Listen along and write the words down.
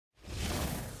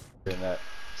And that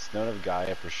Snow of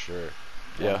Gaia for sure.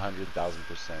 Yeah. 100,000%.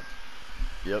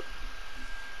 Yep.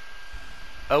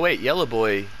 Oh wait, Yellow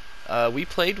Boy. We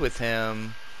played with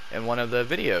him in one of the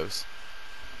videos.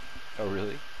 Oh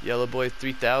really? Yellow Boy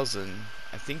 3000.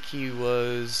 I think he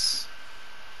was.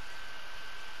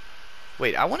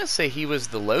 Wait, I want to say he was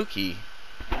the Loki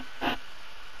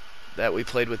that we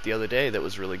played with the other day. That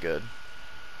was really good.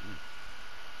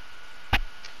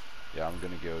 Yeah, I'm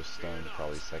gonna go Stone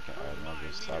probably second. I'm gonna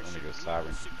go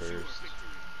Sovereignty first,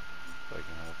 if I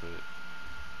can help it.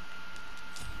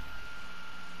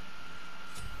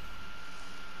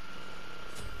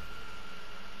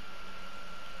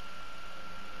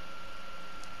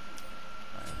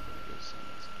 I am gonna go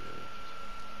Someone's Gift.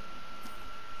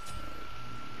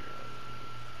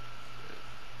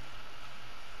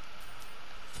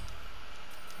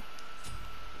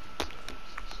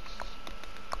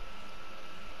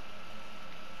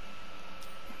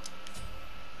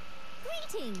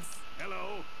 Greetings.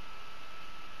 Hello.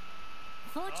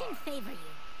 Fortune favor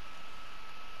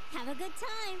you. Have a good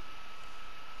time.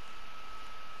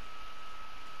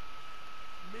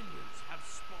 Minions have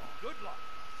spawned. Good luck.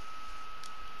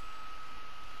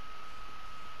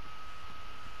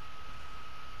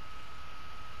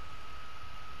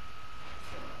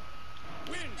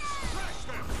 Winds, crash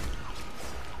them.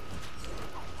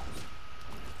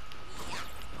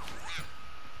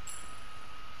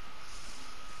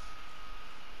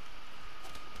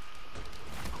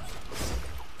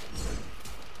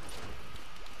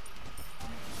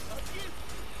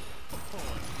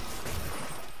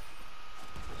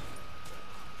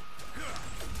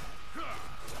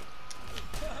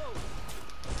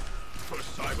 For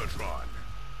Cybertron,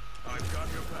 I've got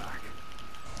your back.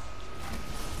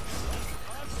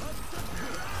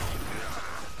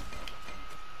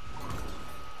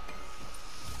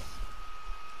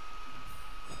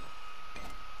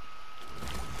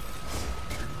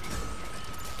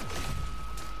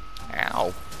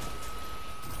 Ow.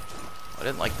 I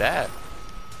didn't like that.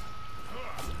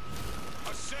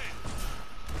 Ascend.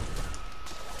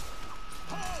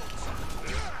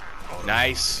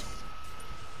 Nice.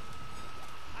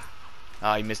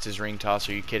 Ah, he missed his ring toss.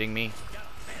 Are you kidding me?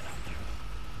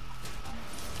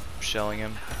 Shelling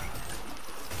him.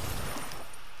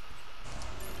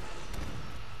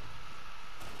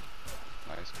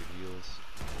 Nice, good heals.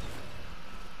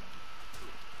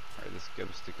 Alright, this guy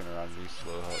was sticking around really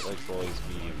slow health. Like, well, he's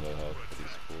medium low health, but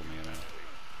he's full mana.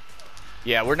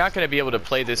 Yeah, we're not going to be able to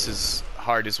play this as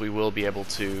hard as we will be able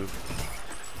to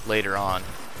later on.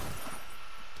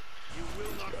 You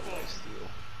will not fall. Nice steal.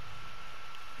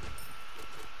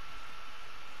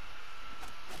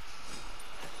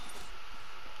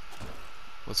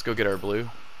 Let's go get our blue. Go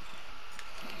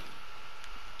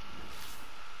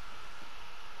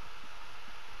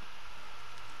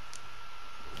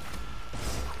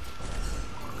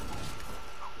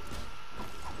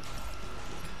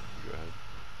ahead.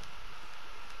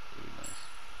 Really nice.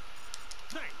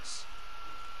 Thanks.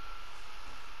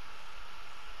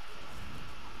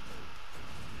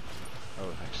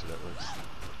 Oh, actually that works.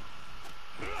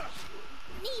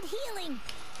 Need healing.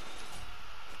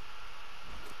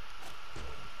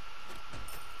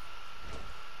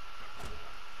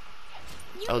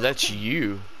 Oh, that's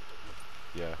you.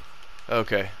 Yeah.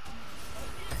 Okay.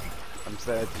 I'm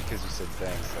sad because you said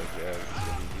thanks. Like, yeah, it's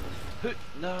gonna be healing.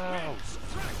 No!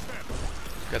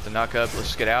 Got the knock up. Let's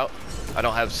just get out. I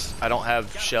don't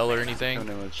have shell or anything.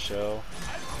 Coming in with shell.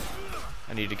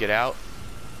 I need to get out.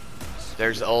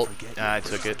 There's the ult. Ah, I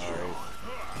took it. Alright.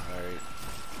 Alright.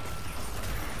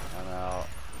 I'm out.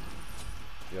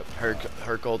 Yep.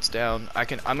 Her ult's down.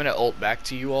 I'm gonna ult back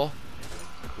to you all.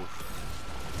 Cool.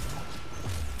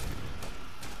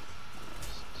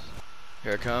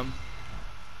 Here I come.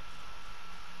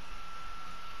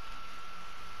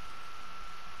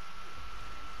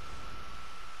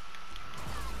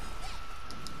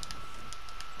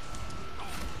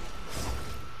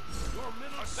 Your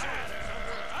middle tower is under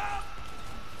attack.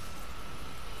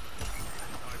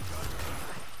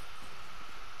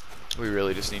 We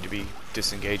really just need to be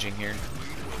disengaging here.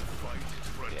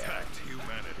 Protect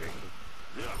humanity.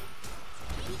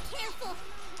 Be careful.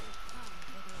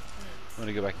 I'm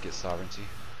gonna go back and get Sovereignty.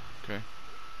 Okay.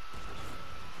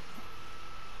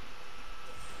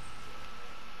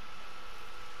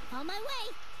 On my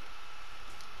way.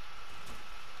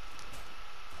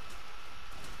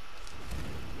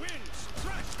 Winds,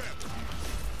 crash them.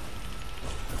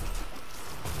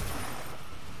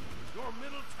 Your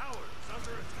middle tower is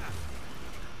under attack.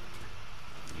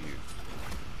 You.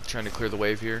 Trying to clear the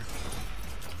wave here.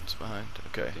 It's behind.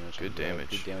 Okay. Damage Good on Yeb. damage.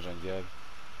 Good damage on Yeb.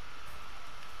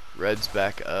 Red's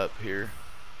back up here.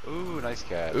 Ooh, nice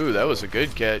catch. Ooh, that was a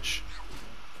good catch.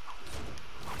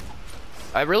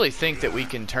 I really think that we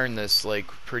can turn this like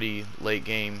pretty late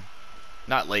game.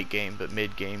 Not late game, but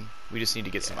mid game. We just need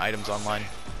to get some items online.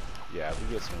 Yeah, if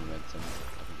we get some momentum,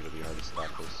 I think it'll be hard to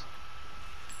stop us.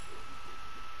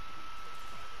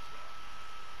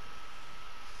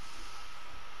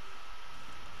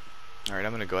 Alright,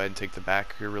 I'm gonna go ahead and take the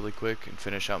back here really quick and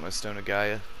finish out my Stone of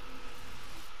Gaia.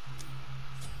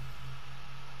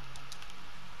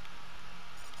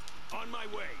 On my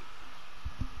way.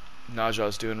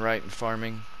 Naja's doing right in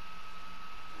farming.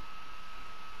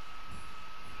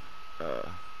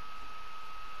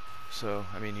 So,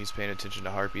 I mean, he's paying attention to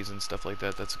harpies and stuff like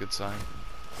that. That's a good sign.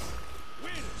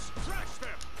 Winds, trash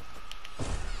them.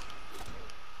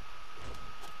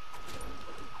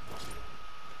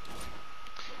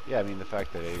 Yeah, I mean, the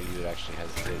fact that AU would actually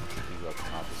hesitate to think about the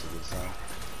comp is a good sign.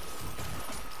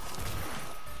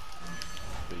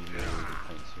 But you made a really good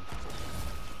point too.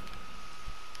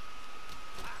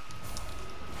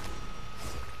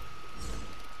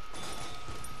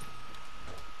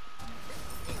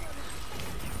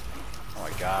 Oh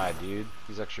my god, dude.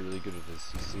 He's actually really good with his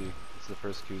CC. It's the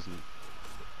first Kuzubo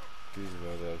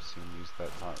that I've seen use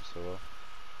that taunt so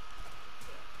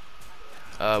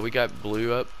well. We got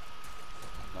blue up.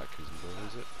 Not Kuzubo,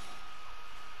 is it?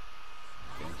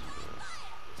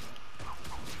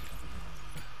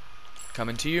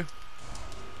 Coming to you.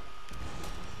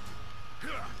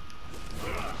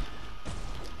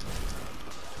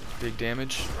 Big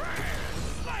damage.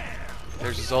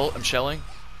 There's his ult. I'm shelling.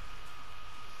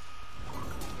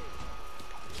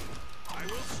 I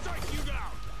will strike you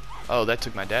down. Oh, that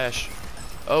took my dash.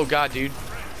 Oh god, dude.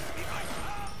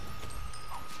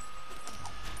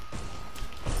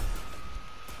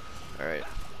 Alright.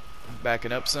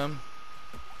 Backing up some.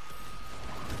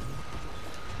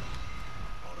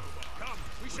 Come,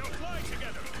 we shall fly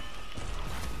together.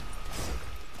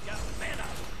 Got the man up.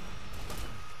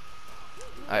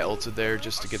 I ulted there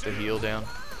just to get the heal down.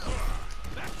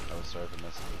 I was sorry for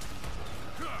messing with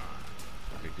him.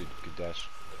 Okay, good dash.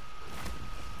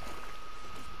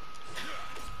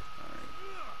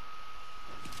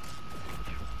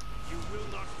 You will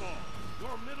not fall.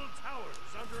 Your middle tower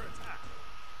is under attack.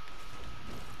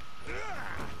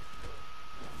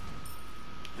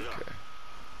 Okay.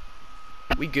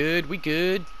 We good, we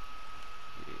good.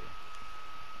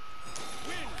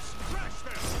 Winds, crash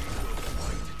them. We will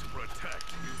fight to protect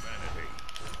humanity.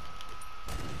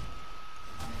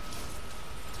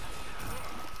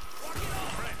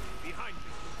 Friend, behind me.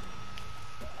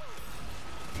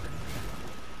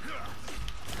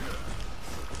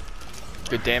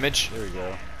 Good damage. There we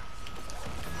go.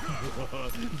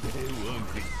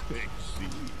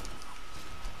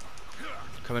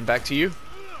 Coming back to you.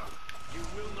 You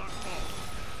will not fall.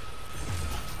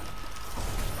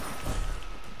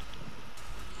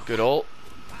 Good ult.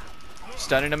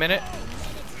 Stun in a minute.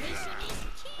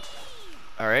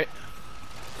 Alright.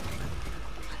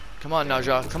 Come on,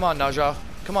 Naja. Come on, Naja.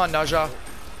 Come on, Naja.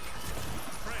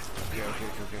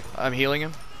 Okay. I'm healing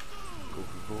him.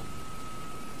 Cool.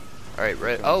 Alright,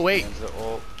 right. Oh, wait.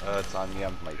 It's on me.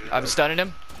 I'm stunning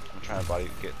him. I'm trying to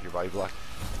get your body blocked.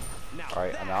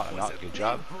 Alright, I'm out. Good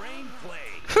job.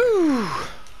 Whew.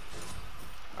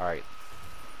 Alright.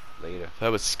 Later. That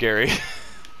was scary.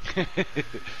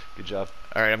 Good job.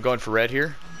 Alright, I'm going for red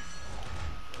here.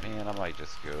 Man, I might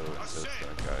just go and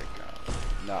Stone Guy.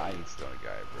 No, I need Stone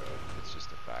Guy, bro. It's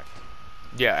just a fact.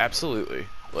 Yeah, absolutely.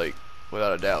 Like,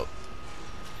 without a doubt.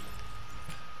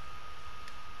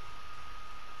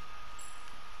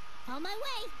 On my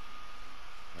way.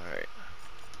 Alright.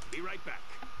 Be right back.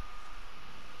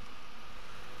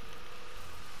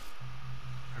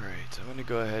 Alright, I'm gonna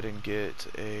go ahead and get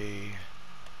a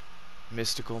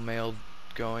mystical mail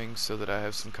going so that I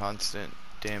have some constant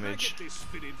damage Can I get this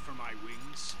fitted for my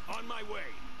wings? On my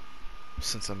way.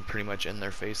 since I'm pretty much in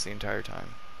their face the entire time.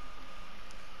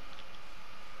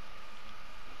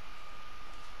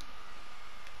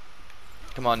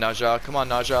 Come on, Naja. Come on,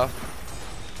 Naja.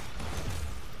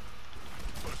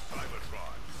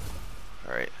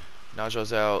 Alright.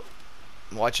 Naja's out.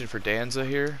 I'm watching for Danza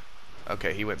here.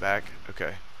 Okay, he went back.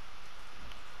 Okay.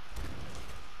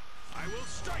 I will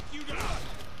strike you down.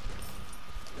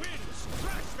 Winds,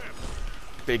 crash them.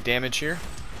 Big damage here.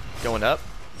 Going up.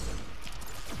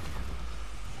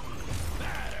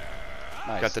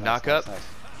 Nice. Got the nice, knock nice, up. nice.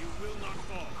 You will not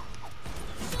fall.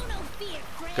 Show no fear,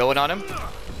 friend. Going on him.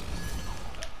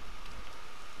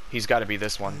 He's got to be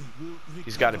this one.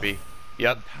 He's got to be.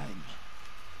 Yep. I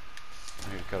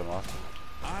need to cut him off.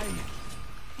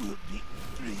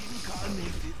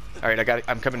 All right, I got it.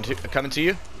 I'm coming to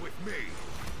you. With me.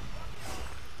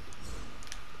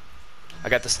 I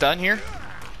got the stun here.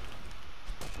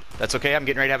 That's okay. I'm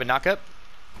getting ready to have a knock up.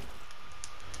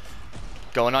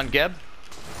 Going on Geb.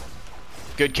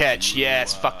 Good catch.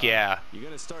 Yes. Fuck yeah. You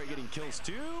gonna start getting kills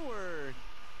too, or?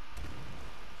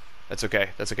 That's okay.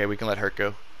 That's okay. We can let Hurt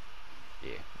go.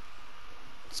 Yeah.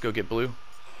 Let's go get blue.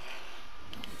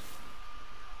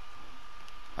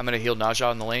 I'm gonna heal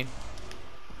Naja in the lane.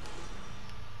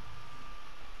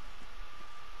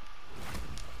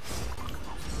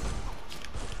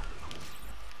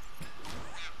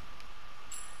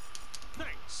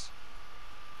 Thanks.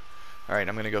 Alright,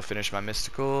 I'm gonna go finish my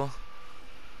mystical.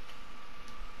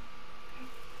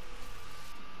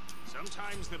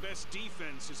 Sometimes the best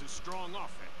defense is a strong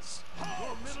offense.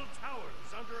 Your middle tower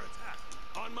is under attack.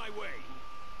 On my way.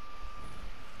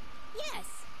 Yes.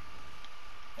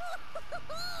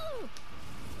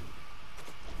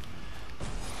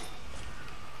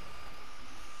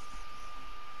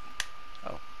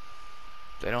 Oh.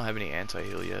 They don't have any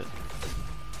anti-heal yet.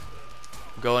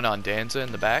 Going on Danza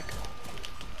in the back.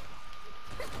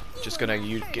 Just gonna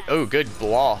use. Oh, good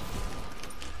Brawl.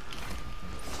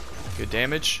 Good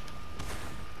damage.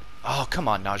 Oh, come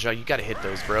on, Naja. You gotta hit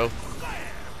those, bro.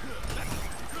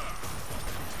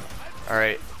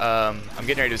 Alright, I'm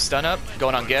getting ready to stun up.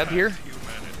 Going on Geb here.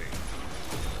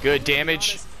 Good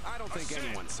damage. I don't think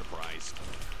anyone's surprised.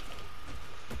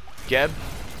 Geb.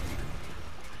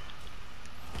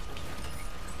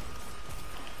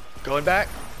 Going back.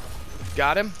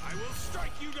 Got him. I will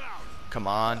strike you down. Come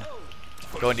on.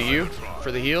 Going to you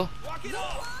for the heal. Walk it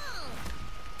off.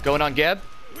 Going on Geb.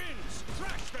 Winds,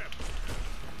 thrash them.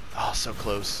 Oh, so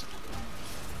close.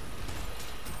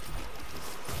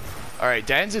 Alright,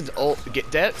 Danzig's ult.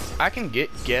 I can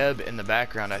get Geb in the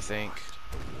background, I think.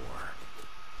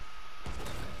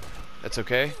 That's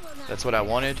okay. That's what I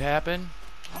wanted to happen.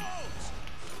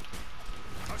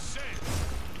 Ascend.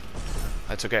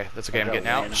 That's okay. That's okay. I'm got getting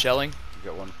out. one. Shelling. You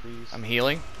got one freeze. I'm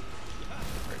healing.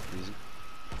 Alright, freezing.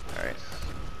 Alright.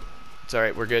 It's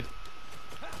alright. We're good.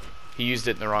 He used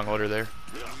it in the wrong order there.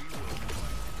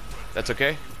 That's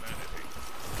okay.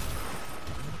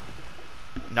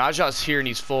 Naja's here and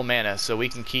he's full mana, so we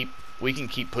can keep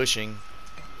pushing.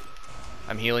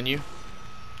 I'm healing you.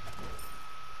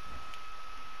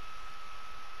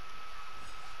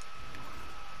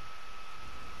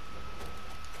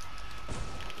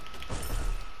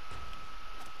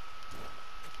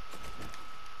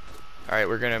 Alright,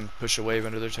 we're gonna push a wave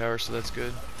under their tower, so that's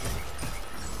good.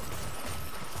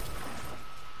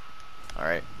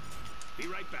 Alright. Be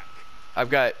right back. I've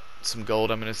got some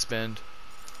gold I'm gonna spend.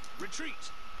 Retreat.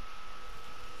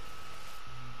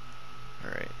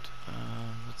 Alright.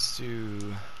 Let's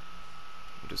do...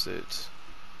 What is it?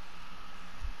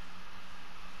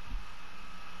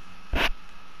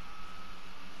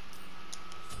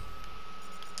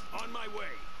 On my way.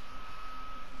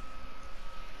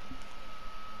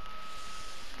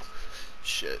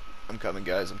 Shit. I'm coming,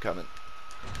 guys. I'm coming.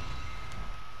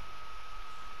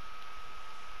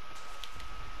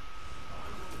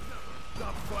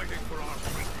 Stop fighting for our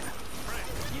friend.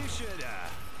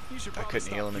 You should I probably couldn't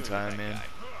stop heal him in viewing time, that man. guy.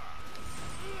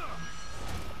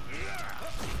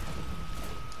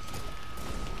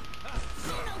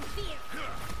 No fear.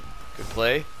 Good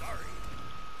play.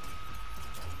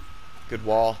 Good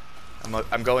wall.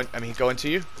 I'm going to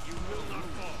you.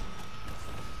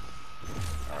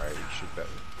 Alright, you should bet.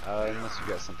 Unless you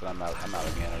got something, I'm out of mana,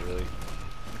 really.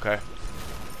 Okay.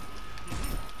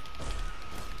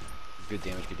 Good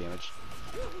damage, good damage.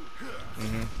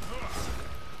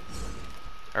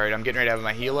 Alright, I'm getting ready to have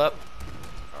my heal up.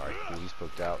 Alright, cool, he's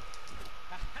poked out.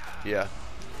 Yeah.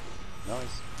 No,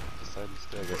 he's decided to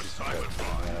stay. I guess he's got,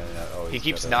 oh, He he's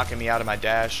keeps got knocking me out of my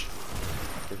dash.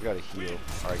 They've got a heal.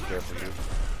 Alright, careful here.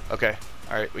 Okay.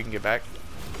 Alright, we can get back.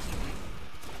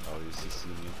 Oh, he's CCing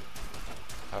you.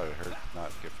 How would it hurt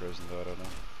not get frozen though? I don't know.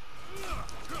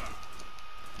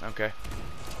 Okay.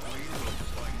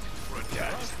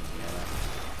 Yeah.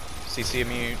 CC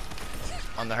immune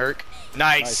on the Herc.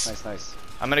 Nice. Nice, nice, nice.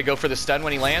 I'm gonna go for the stun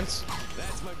when he lands.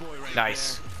 That's my boy right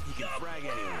Nice. there. He can frag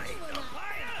anyone.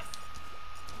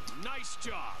 Nice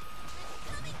job.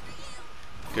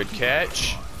 Good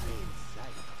catch.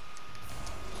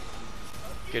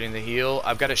 Getting the heal.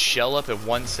 I've got a shell up in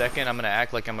 1 second. I'm gonna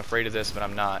act like I'm afraid of this, but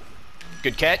I'm not.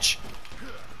 Good catch.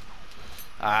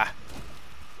 Ah.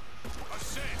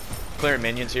 Clearing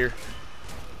minions here.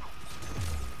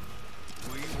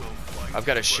 I've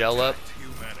got a shell up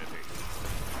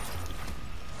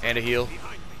and a heal.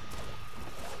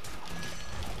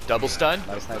 Double stun.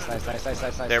 Nice, nice, nice, nice, nice,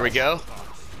 nice, nice. There we go.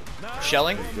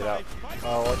 Shelling. Get out.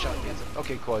 Oh, watch out, Danza.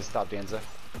 Okay, cool. I stopped Danza.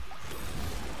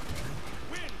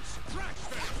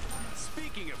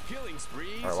 Speaking Speaking of killing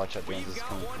sprees, Alright, watch out, we've Dan's is got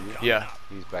coming one for you. coming Yeah. up.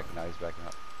 He's backing out, he's backing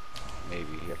out. Maybe,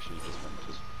 he actually just went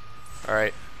just...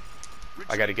 Alright.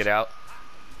 I gotta get out.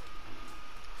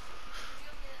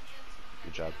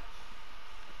 Good job.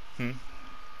 Hmm.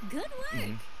 Good work.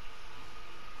 Mm-hmm.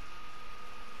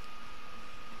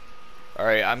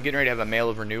 Alright, I'm getting ready to have a Mail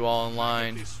of Renewal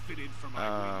online. This fitted for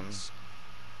my wings.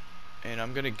 And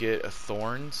I'm gonna get a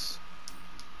Thorns.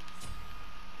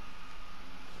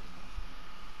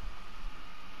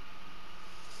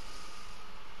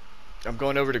 I'm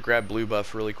going over to grab blue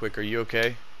buff really quick. Are you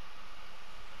okay?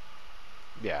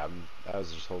 Yeah, I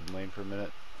was just holding lane for a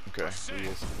minute. Okay. So you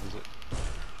guys can use it.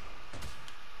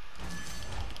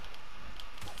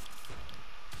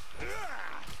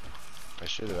 I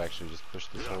should have actually just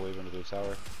pushed this whole wave into their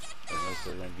tower. I didn't notice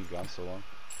they were going to be gone so long.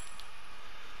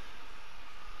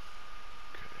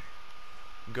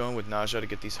 I'm going with Naja to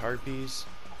get these harpies.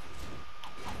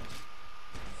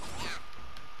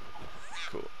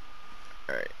 Cool.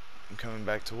 Alright. I'm coming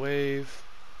back to wave.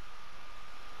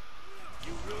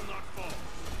 You will not fall.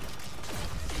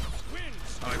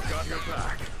 Wins. I've got your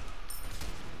back.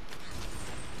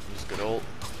 Use good ult.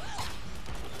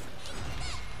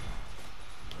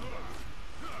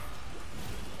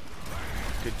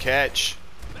 Good catch.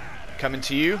 Coming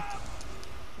to you.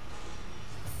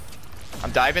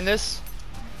 I'm diving this.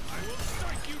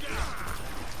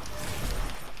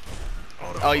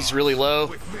 Oh, he's really low.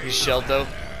 He's shelled though.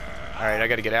 Alright, I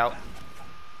gotta get out.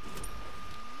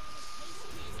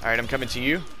 Alright, I'm coming to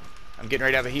you. I'm getting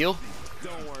ready to have a heal.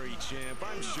 Don't worry, champ.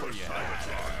 I'm sure you have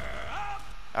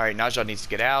it. Alright, Najah needs to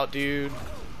get out, dude.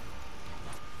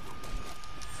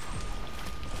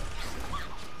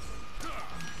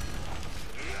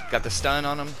 Got the stun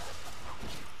on him.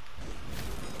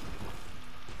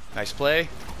 Nice play.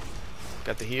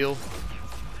 Got the heal.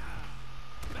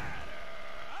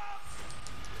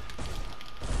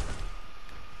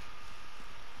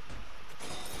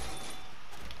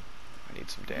 I need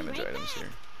some damage Right items back. here.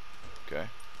 Okay.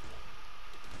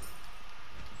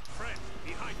 Friend,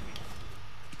 behind me.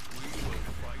 We will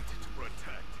fight to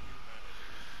protect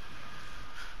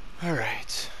humanity.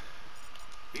 Alright.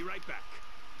 Be right back.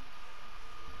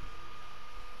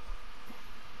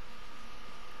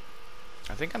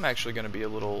 I think I'm actually going to be a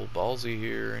little ballsy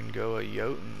here and go a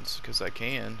Jotuns, because I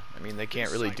can. I mean, they can't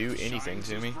really do anything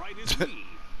to me. Bright as we.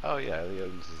 Oh yeah, the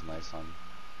Odin's is nice on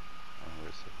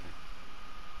Horus, I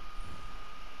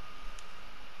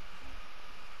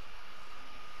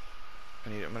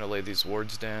think. I'm going to lay these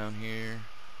wards down here.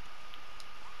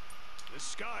 The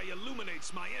sky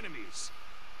illuminates my enemies.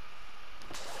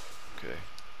 Okay.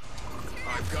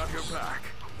 I've got your back.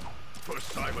 For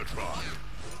Cybertron.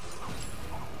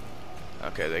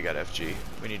 Okay, they got FG.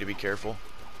 We need to be careful.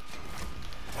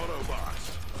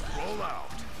 Autobots, roll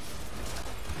out.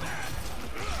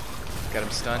 Got him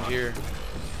stunned here.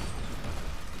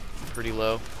 Pretty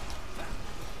low.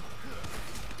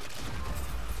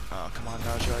 Oh, come on,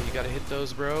 Naja. You gotta hit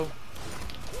those, bro.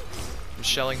 I'm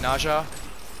shelling Naja.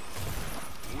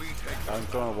 We take I'm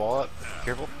throwing a wall up.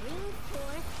 Careful.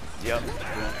 Yep.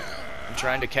 I'm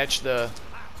trying to catch the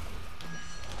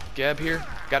Geb here.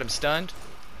 Got him stunned.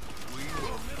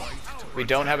 We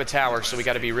don't have a tower, so we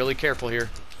gotta be really careful here.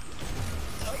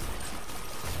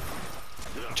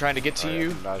 I'm trying to get to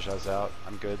you. Naja's out.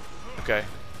 I'm good. Okay.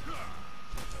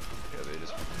 Yeah, they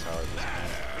just went the tower at this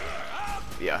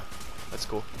point. Yeah. That's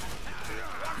cool.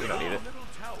 We don't need it.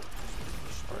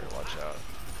 Alright, watch out.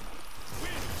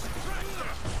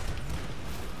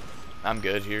 I'm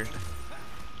good here.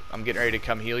 I'm getting ready to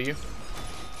come heal you.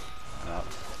 No.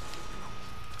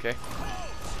 Okay.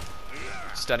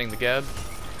 Stunning the Geb.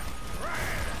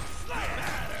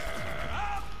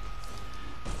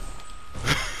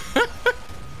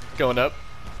 Going up.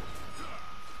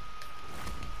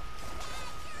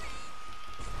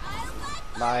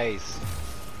 Nice.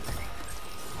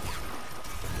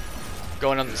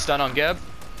 Going on the stun on Geb.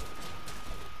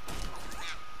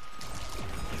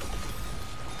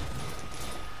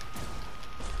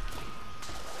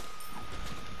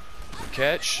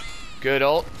 Catch. Good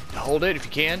ult. Hold it if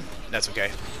you can. That's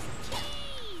okay.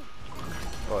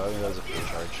 Oh, I think that was a free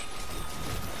charge.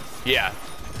 Yeah.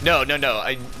 No.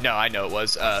 I know it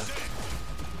was. I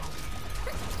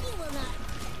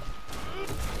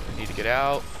need to get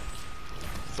out.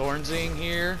 Thornsing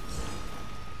here.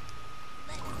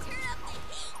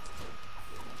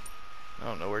 I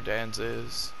don't know where Dan's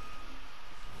is.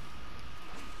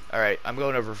 Alright, I'm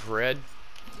going over for Red.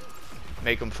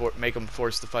 Make them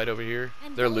force the fight over here.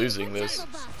 They're losing this.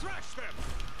 Thrash them.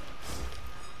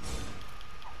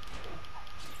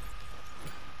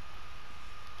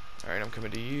 Alright, I'm coming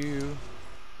to you.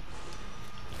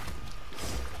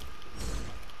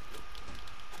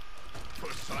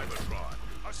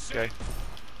 Okay.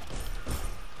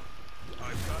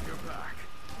 I've got your back.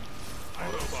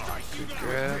 Good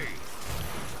grab.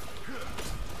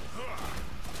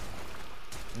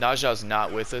 Naja's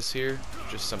not with us here.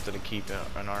 Just something to keep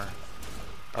in our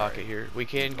pocket here. We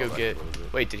can go get...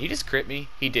 Wait, did he just crit me?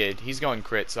 He did. He's going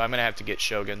crit, so I'm going to have to get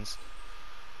Shoguns.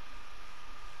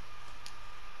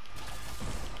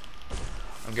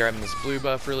 I'm grabbing this blue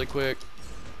buff really quick.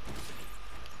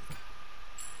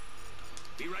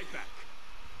 Be right back.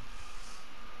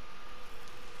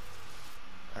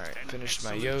 Alright, finished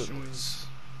my Jotuns.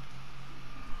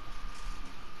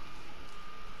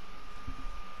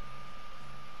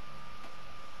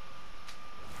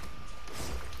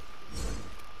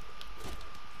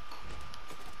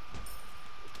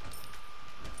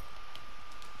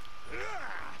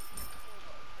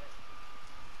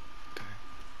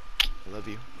 I love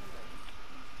you.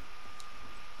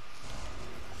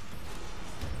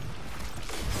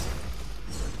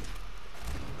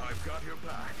 I've got your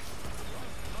back.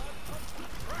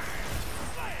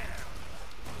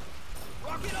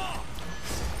 Rock it off!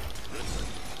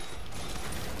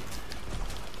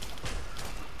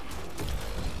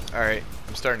 Alright,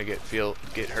 I'm starting to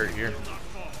get hurt here.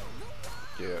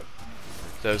 Yeah.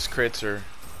 Those crits are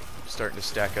starting to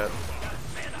stack up.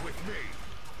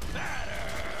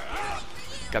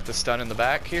 Got the stun in the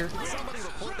back here.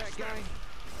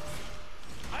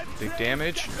 Big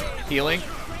damage. Healing.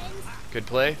 Good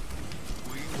play.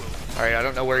 Alright, I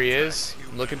don't know where he is.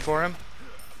 I'm looking for him.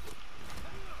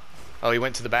 Oh, he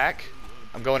went to the back.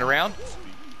 I'm going around.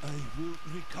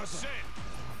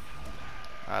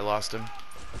 I lost him.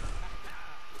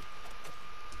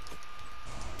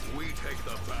 We take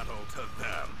the battle to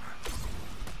them.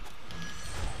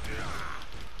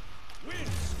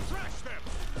 Winds, crash them!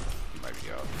 He might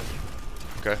be out.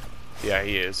 Okay. Yeah,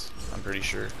 he is. I'm pretty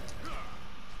sure.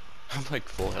 I'm like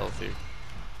full health here.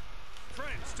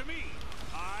 Friends, to me,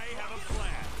 I have a plan.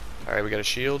 Alright, we got a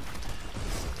shield.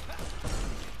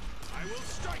 I will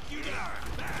strike you down.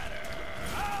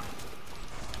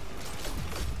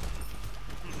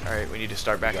 Alright, we need to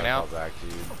start backing You gotta out. fall back,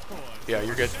 dude. Yeah,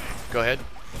 you're good. Go ahead.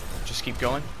 Just keep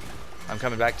going. I'm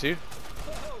coming back too.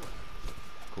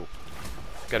 Cool.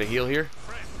 Got a heal here.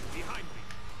 Friend, behind me.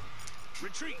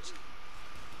 Retreat.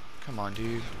 Come on,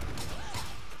 dude.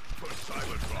 Put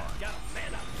silent rod.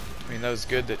 I mean, that was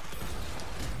good that...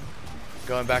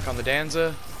 Going back on the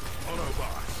Danza.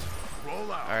 Autobots.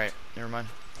 Roll out. Alright, never mind.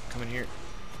 Coming here.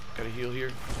 Got a heal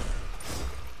here.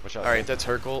 Watch out. Alright, that's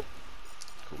her cult.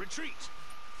 Retreat.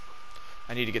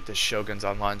 I need to get this Shoguns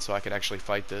online so I can actually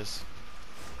fight this.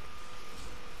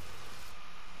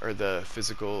 Or the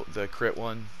physical, the crit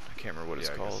one. I can't remember what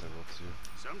it's I called. guess I will too.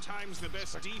 Sometimes the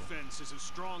best Spectacle. defense is a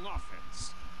strong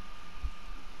offense.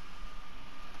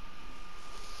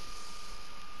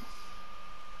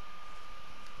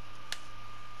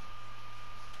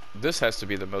 This has to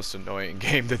be the most annoying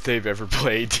game that they've ever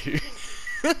played, dude.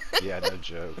 Yeah, no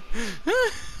joke.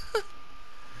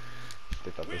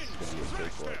 They thought this was gonna be a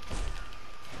cakewalk.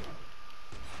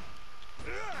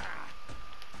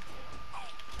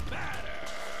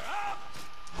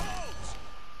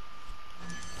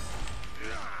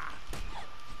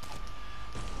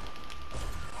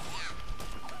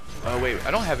 Oh wait,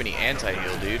 I don't have any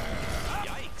anti-heal, dude.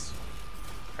 Yikes.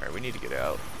 Alright, we need to get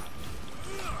out.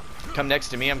 Come next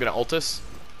to me, I'm gonna ult us.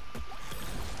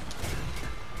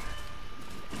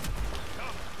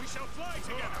 Come, we shall fly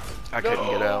together. I couldn't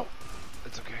get out.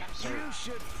 It's okay. Sorry. You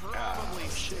should probably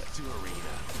stick to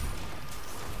arena.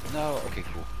 No. Okay,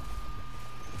 cool.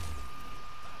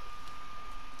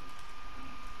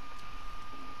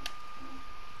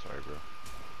 Sorry, bro.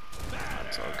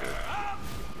 It's all good.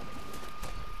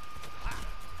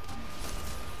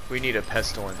 We need a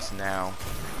pestilence now.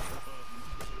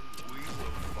 We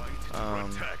will fight to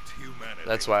protect humanity.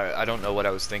 That's why I don't know what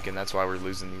I was thinking. That's why we're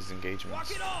losing these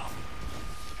engagements. Rock it off.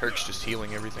 Herc's just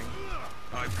healing everything.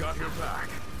 I've got your back.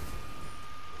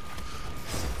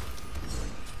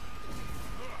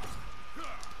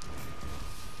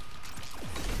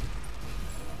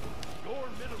 Your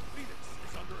middle phoenix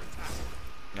is under attack.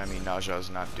 I mean, Naja's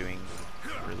not doing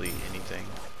really anything.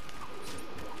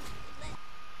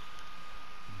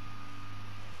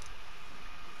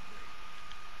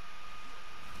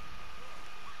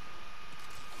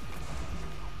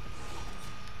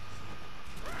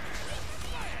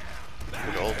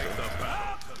 Good ult.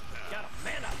 Got a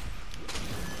man up.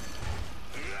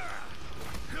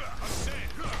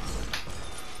 Ascend.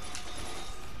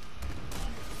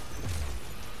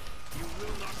 You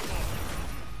will not fall.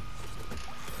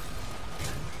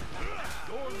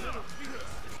 Your middle phoenix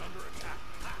is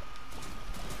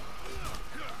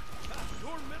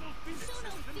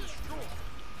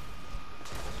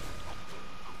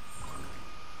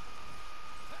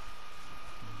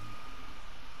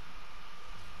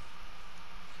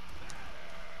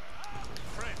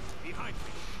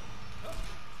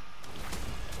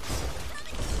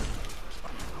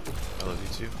I love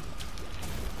you too.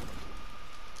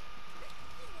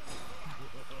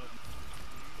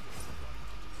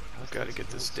 I've got to get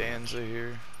this stanza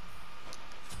here.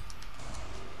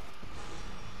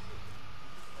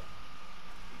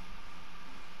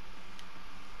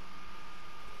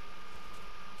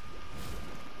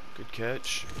 Good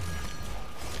catch.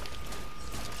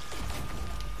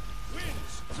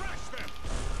 Winds, crash them.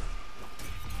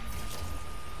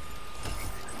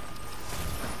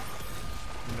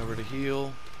 Coming over to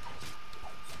heal.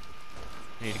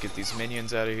 I need to get these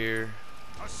minions out of here.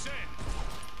 Ascend.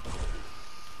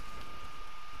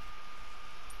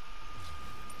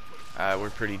 We're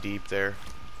pretty deep there.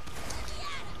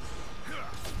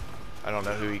 I don't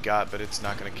know who he got, but it's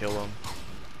not going to kill him.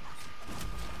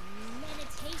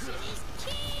 Meditation is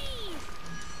key.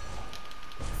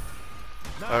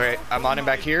 Alright, I'm on him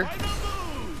back here.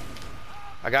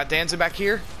 I got Danza back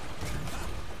here.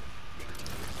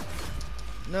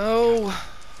 No.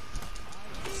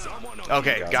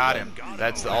 Okay, got him.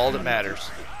 That's all that matters.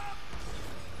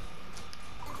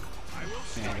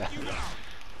 Man,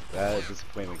 that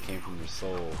disappointment came from your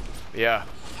soul. Yeah.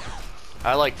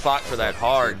 I like fought for that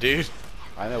hard, dude.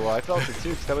 I know, well I felt it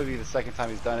too, because that would be the second time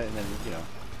he's done it, and then, you know.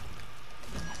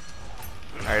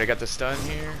 Alright, I got the stun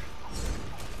here.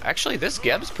 Actually, this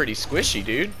Geb's pretty squishy,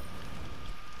 dude.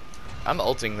 I'm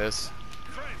ulting this.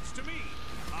 Friends to me.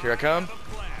 Here I come. have a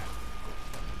plan.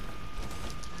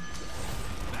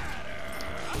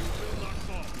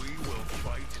 We will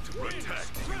fight to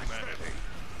protect humanity.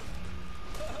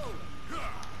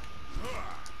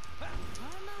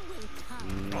 Karma will come.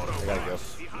 I gotta go.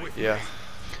 Yeah.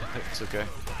 It's okay.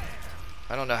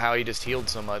 I don't know how he just healed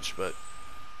so much, but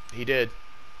he did.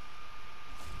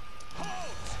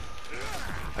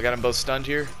 I got them both stunned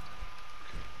here.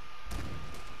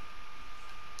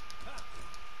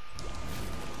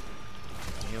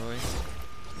 Healing.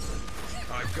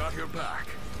 I've got your back.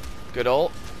 Good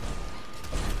ult.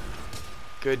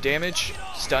 Good damage.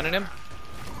 Stunning him.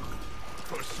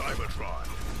 For Cybertron.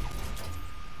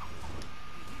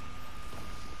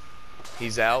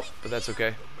 He's out, but that's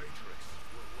okay.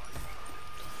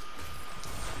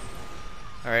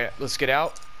 Alright, let's get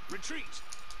out. Retreat.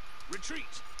 Retreat.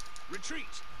 Retreat.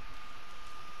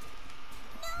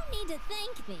 No need to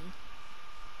thank me.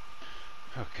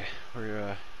 Okay,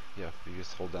 we're, yeah, you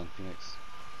just hold down Phoenix.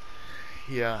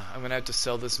 Yeah, I'm gonna have to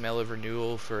sell this Mail of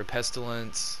Renewal for a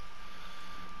Pestilence.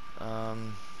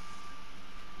 I'm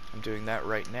doing that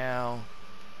right now.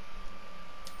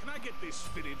 Can I get this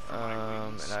fitted for my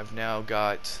wings? And I've now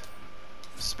got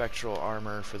Spectral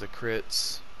Armor for the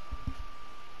crits.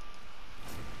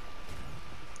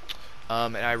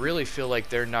 And I really feel like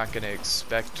they're not gonna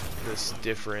expect this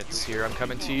difference here. I'm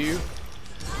coming to you.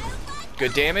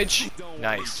 Good damage.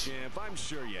 Nice. Champ, I'm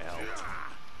sure you helped.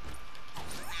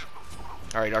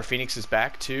 Alright, our Phoenix is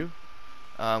back too.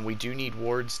 We do need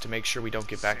wards to make sure we don't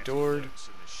get backdoored. In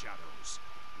the shadows.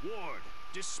 Ward,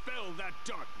 dispel that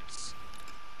darkness.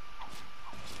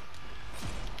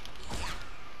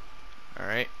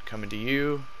 Alright, coming to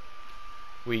you.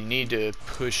 We need to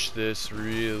push this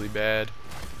really bad.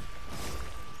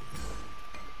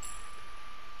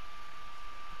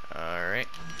 Alright,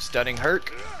 stunning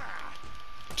Herc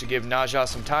to give Naja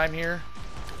some time here.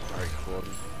 Alright, cool.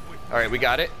 Alright, we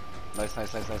got it. Nice,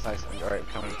 nice, nice, nice, nice. Alright,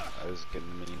 coming. I was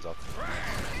getting minions off.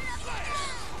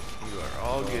 You are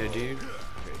all good, dude.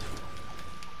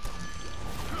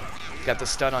 Got the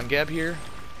stun on Geb here.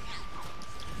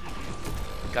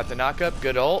 Got the knockup.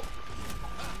 Good ult.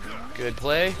 Good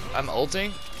play. I'm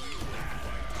ulting.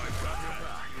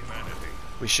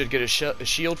 We should get a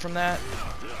shield from that.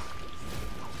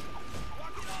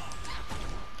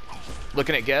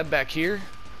 Looking at Geb back here.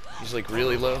 He's like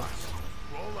really low.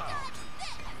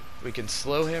 We can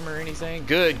slow him or anything.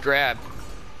 Good grab.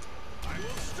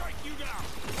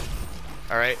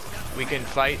 Alright, we can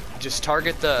fight. Just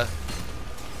target the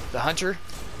hunter.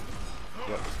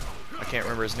 Yep. I can't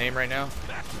remember his name right now.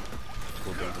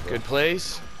 Cool game, bro. Good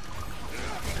plays.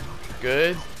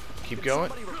 Good. Keep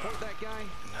going. Somebody report that guy?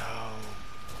 No.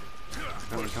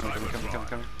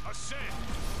 Coming.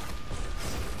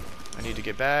 I need to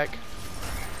get back.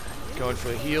 Going for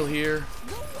the heal here.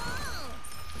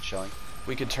 Good shelling.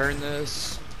 We can turn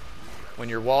this. When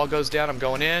your wall goes down, I'm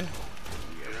going in.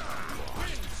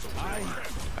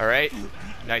 Alright.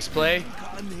 Nice play.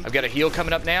 I've got a heal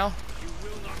coming up now.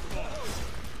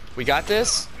 We got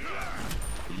this.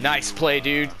 Nice play,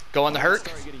 dude. Go on the Herc.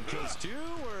 Sorry, getting close to,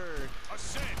 or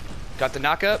Got the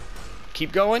knockup.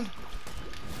 Keep going.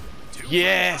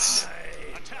 Yes.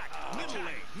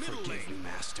 forgive me,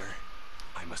 Master.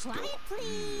 I must go. Quiet,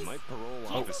 please. My parole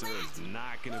officer is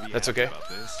not gonna be That's happy okay. about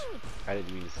this. I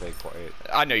didn't mean to say quiet.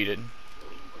 I know you didn't.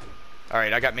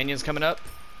 Alright, I got minions coming up.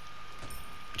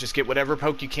 Just get whatever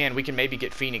poke you can. We can maybe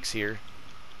get Phoenix here.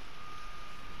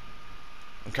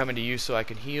 I'm coming to you so I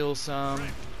can heal some.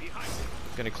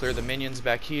 Gonna clear the minions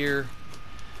back here.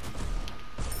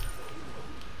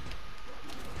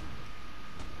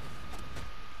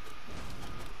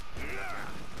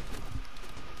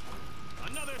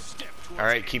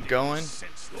 Alright, keep going.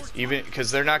 Even because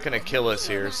they're not gonna kill us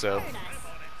here, so.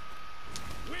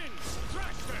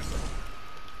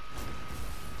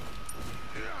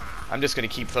 I'm just gonna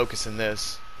keep focusing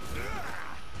this.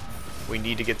 We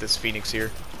need to get this Phoenix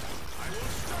here.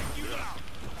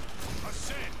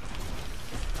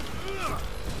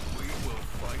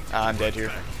 I'm dead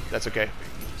here. That's okay.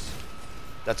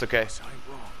 That's okay.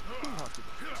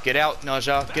 Get out,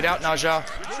 Naja. Get out, Naja.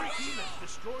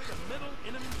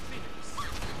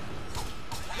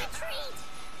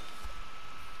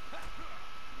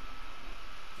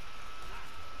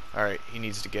 Alright, he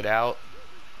needs to get out.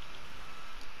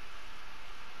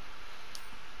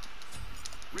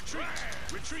 Retreat!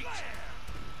 Retreat!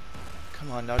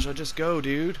 Come on, Naja, just go,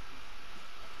 dude.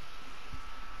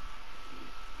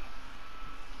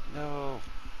 No.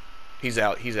 He's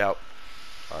out, he's out.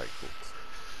 Alright, cool.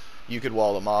 You could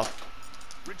wall him off.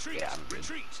 Retreat! Yeah,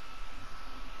 Retreat!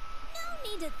 No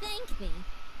need to thank me.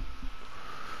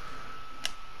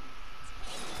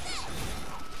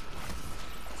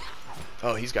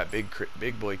 Oh, he's got big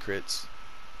boy crits.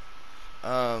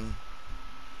 Alright,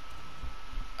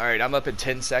 I'm up in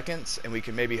 10 seconds, and we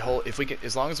can maybe hold, if we can,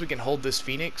 as long as we can hold this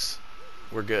Phoenix,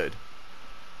 we're good.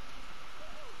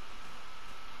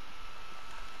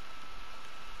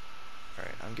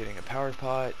 Alright, I'm getting a power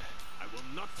pot, I will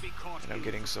not be caught and I'm in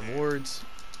getting some fair. wards.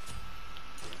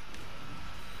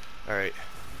 Alright.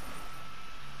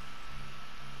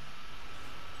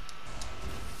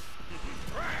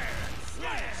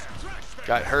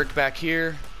 Got Herc back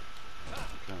here.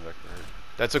 Coming back to her.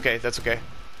 That's okay, that's okay.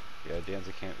 Yeah,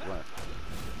 Danza can't run.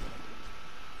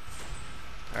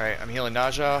 Alright, I'm healing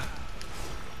Naja.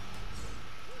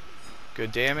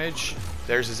 Good damage.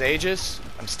 There's his Aegis.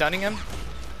 I'm stunning him.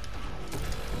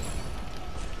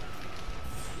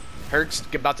 Herc's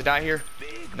about to die here.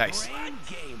 Nice.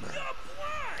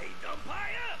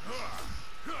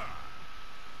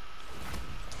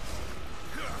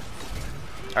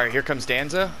 Alright, here comes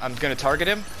Danza. I'm gonna target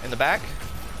him in the back.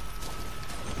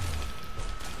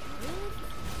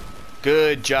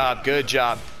 Good job, good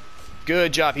job.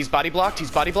 Good job. He's body blocked, he's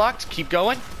body blocked. Keep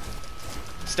going.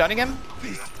 Stunning him.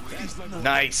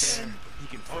 Nice.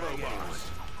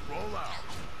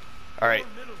 Alright.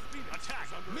 Attack!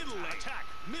 Middle lane! Attack!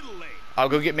 Middle lane! I'll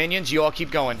go get minions. You all keep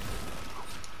going.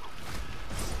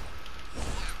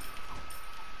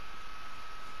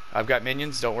 I've got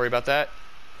minions. Don't worry about that.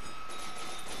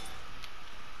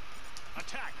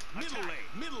 Attack! Middle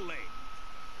lane! Middle lane!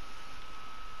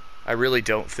 I really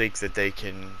don't think that they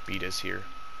can beat us here.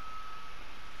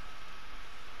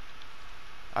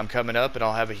 I'm coming up and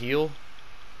I'll have a heal.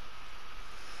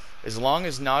 As long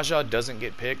as Naja doesn't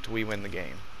get picked, we win the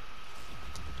game.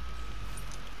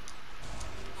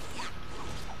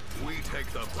 We take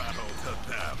the battle to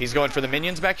them. He's going for the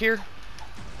minions back here.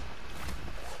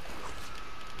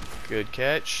 Good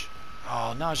catch.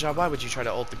 Oh, Naja, why would you try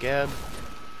to ult the Geb?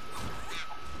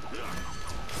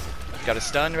 Got a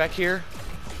stun back here.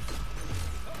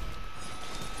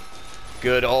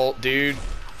 Good ult, dude.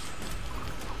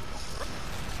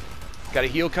 Got a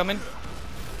heal coming.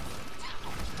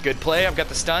 Good play. I've got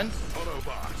the stun.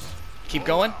 Keep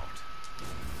going.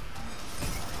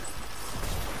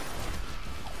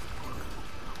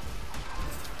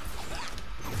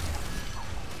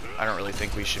 I don't really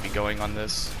think we should be going on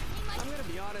this. I'm gonna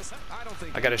be honest, I don't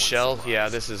think I got a anyone's shell. surprised. Yeah,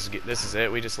 this is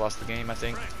it. We just lost the game, I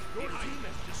think. Your team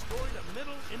has destroyed a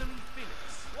middle enemy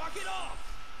Phoenix. Walk it off!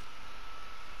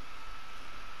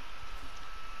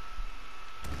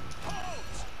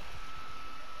 Halt!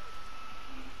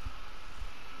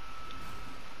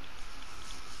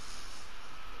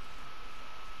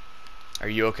 Are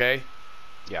you okay?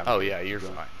 Yeah. Oh yeah, you're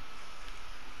fine.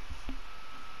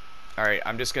 Alright,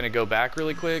 I'm just gonna go back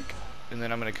really quick, and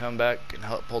then I'm gonna come back and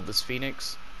help hold this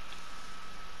Phoenix.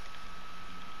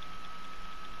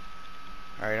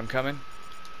 Alright, I'm coming.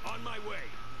 On my way.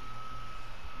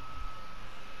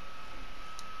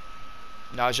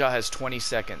 Naja has 20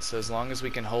 seconds, so as long as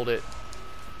we can hold it.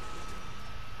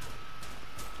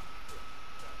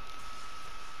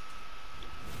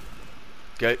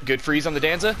 Good freeze on the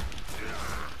Danza.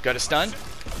 Got a stun.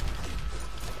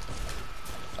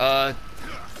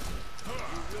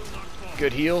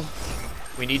 Good heal.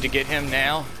 We need to get him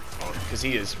now, because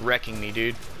he is wrecking me,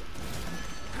 dude.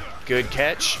 Good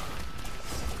catch.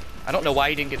 I don't know why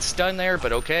he didn't get stunned there,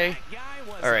 but okay.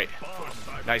 Alright.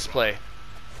 Nice play.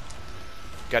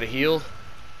 Got a heal.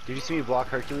 Did you see me block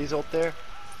Hercules ult there?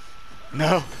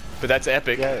 No, but that's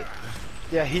epic. Yeah.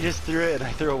 Yeah, he just threw it and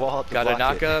I threw a wall to Got a block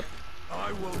knock it. up.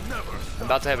 I'm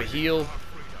about to have a heal.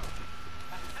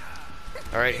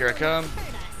 Alright, here I come.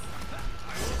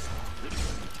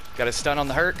 Got a stun on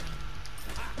the Herc.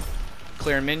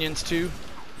 Clearing minions too.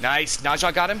 Nice.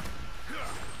 Najah got him.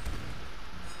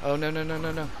 Oh, no, no, no,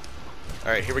 no, no.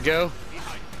 Alright, here we go.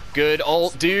 Good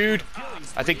ult, dude.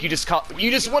 I think you just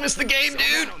won us the game,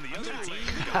 dude.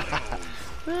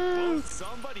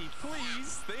 Somebody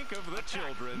please think of the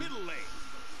children. Middle lane.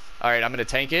 Alright, I'm gonna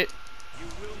tank it. You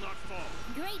will not fall.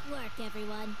 Great work,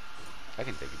 everyone. I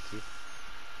can take it too.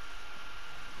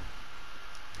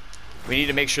 We need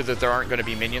to make sure that there aren't gonna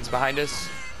be minions behind us.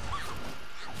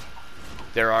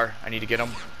 There are. I need to get them.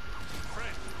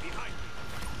 Friend, behind you.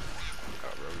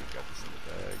 Oh, bro, we got this in the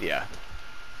bag. Yeah.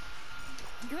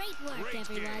 Great work, Great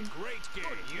everyone. game. Great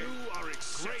game. You are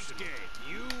exceptional. Great game.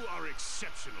 You are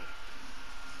exceptional.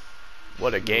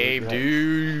 What a game, regrets.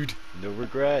 dude. No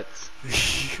regrets.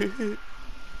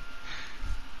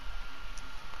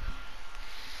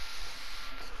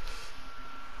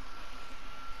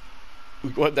 We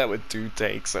won that with 2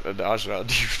 tanks and a Najah,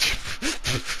 dude.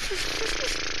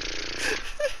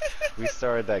 We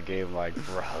started that game like,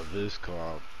 bro, this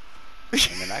comp.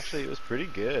 And then actually it was pretty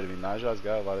good. I mean, Najah's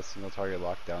got a lot of single target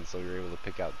lockdown, so we were able to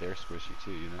pick out their squishy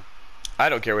too, you know? I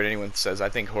don't care what anyone says. I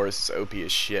think Horus is OP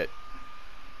as shit.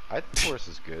 I think Horus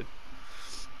is good.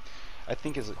 I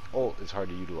think his ult is hard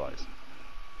to utilize.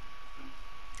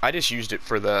 I just used it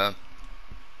for the...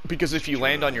 Because if you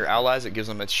land on your allies, it gives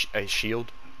them a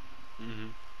shield.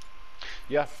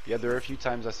 Yeah, there are a few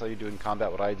times I saw you doing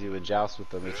combat what I do in Joust with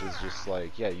them, which is just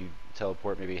like, yeah, you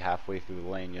teleport maybe halfway through the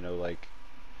lane, you know, like,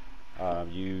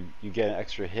 you get an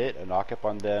extra hit, a knock up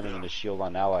on them, and then a shield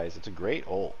on allies. It's a great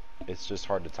ult. It's just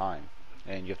hard to time,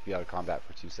 and you have to be out of combat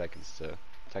for 2 seconds to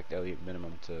technically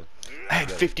minimum to. I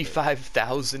had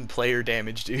 55,000 player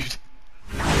damage, dude.